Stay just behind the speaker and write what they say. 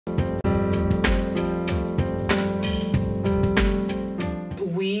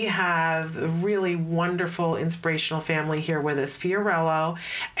have a really wonderful, inspirational family here with us. Fiorello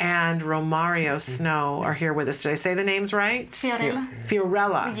and Romario Snow are here with us. Did I say the names right? Fiorella.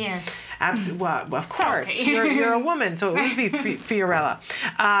 Fiorella. Yes. Absolutely. Well, of course. Okay. You're a woman, so it would be Fiorella.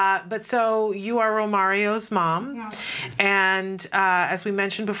 But so you are Romario's mom. No. And as we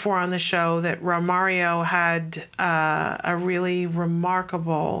mentioned before on the show, that Romario had a really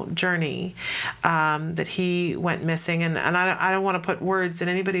remarkable journey, that he went missing. And I don't want to put words in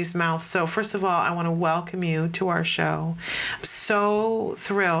anybody's mouth. So first of all, I want to welcome you to our show. I'm so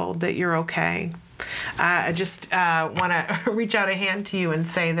thrilled that you're okay. I just want to reach out a hand to you and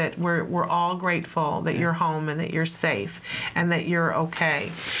say that we're all grateful that you're home and that you're safe and that you're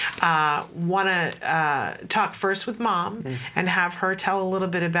okay. Want to talk first with Mom and have her tell a little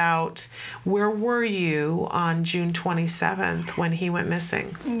bit about where were you on June 27th when he went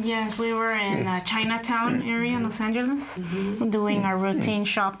missing? Yes, we were in Chinatown area in Los Angeles doing our routine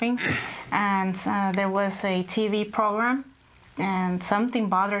shopping, and there was a TV program, and something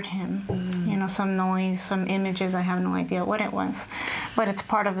bothered him. You know, some noise, some images. I have no idea what it was, but it's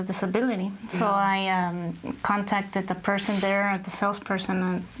part of the disability. So I contacted the person there, the salesperson,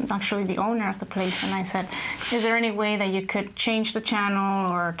 and actually the owner of the place, and I said, is there any way that you could change the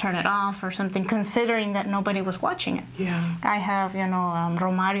channel or turn it off or something, considering that nobody was watching it? Yeah. I have,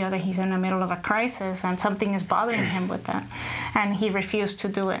 Romario, that he's in the middle of a crisis, and something is bothering him with that, and he refused to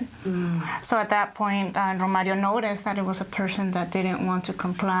do it. So at that point, Romario noticed that it was a person that didn't want to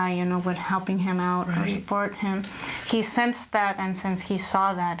comply, with helping him out or support him. He sensed that, and since he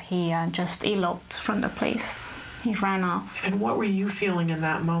saw that, he just eloped from the place. He ran off. And what were you feeling in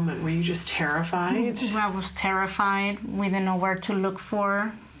that moment? Were you just terrified? I was terrified. We didn't know where to look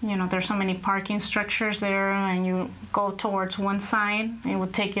for. There's so many parking structures there, and you go towards one side, it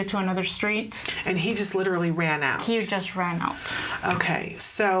would take you to another street. And he just literally ran out? He just ran out. Okay,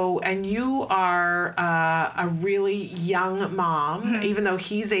 so, and you are a really young mom, even though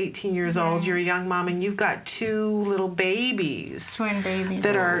he's 18 years old, you're a young mom, and you've got two little babies. Twin babies.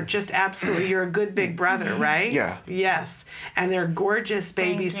 That are just absolutely, you're a good big brother, right? Yeah. Yes, and they're gorgeous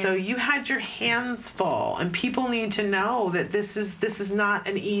babies, Thank you. so you had your hands full, and people need to know that this is not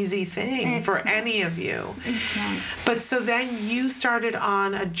an easy thing for any of you. Exactly. But so then you started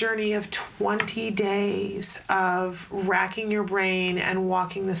on a journey of 20 days of racking your brain and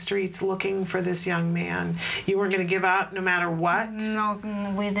walking the streets looking for this young man. You weren't going to give up no matter what? No,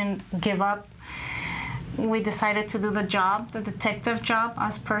 we didn't give up. We decided to do the job, the detective job,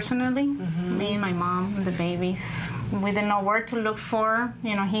 us personally, me and my mom and the babies. We didn't know where to look for.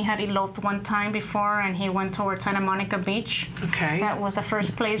 He had eloped one time before, and he went towards Santa Monica Beach. Okay. That was the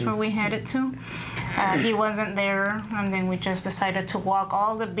first place where we headed to. He wasn't there, and then we just decided to walk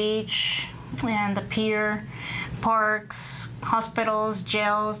all the beach and the pier, parks, hospitals,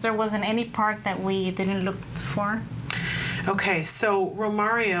 jails. There wasn't any park that we didn't look for. Okay, so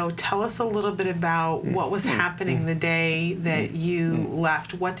Romario, tell us a little bit about what was happening the day that you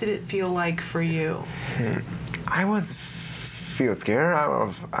left. What did it feel like for you? I feel scared.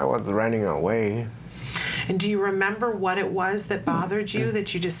 I was running away. And do you remember what it was that bothered you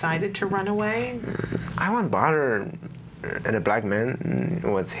that you decided to run away? I was bothered, and a black man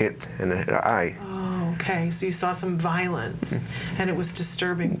was hit in the eye. Oh, okay. So you saw some violence, and it was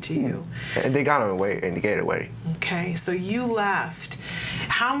disturbing to you. And they got away, and they get away. Okay, so you left.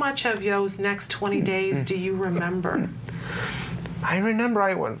 How much of those next 20 days do you remember? I remember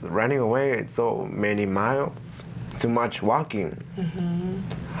I was running away so many miles, too much walking.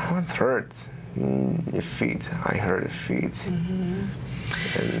 I was hurt in the feet. I hurt the feet, and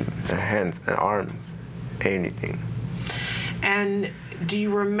the hands and arms, anything. And do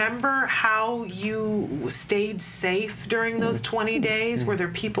you remember how you stayed safe during those 20 days? Were there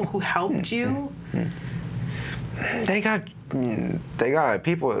people who helped you? They got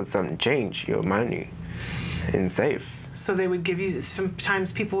people some change your money and safe. So they would give you,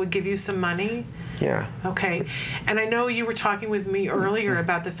 sometimes people would give you some money? Yeah. Okay. And I know you were talking with me earlier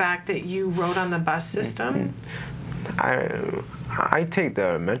about the fact that you rode on the bus system. I take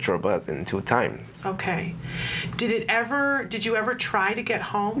the Metro bus in 2 times. Okay. Did you ever try to get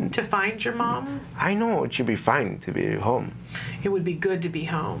home to find your mom? I know it should be fine to be home. It would be good to be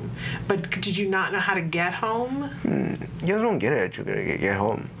home. But did you not know how to get home? You don't get it to get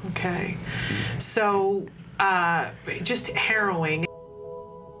home. Okay. So just harrowing.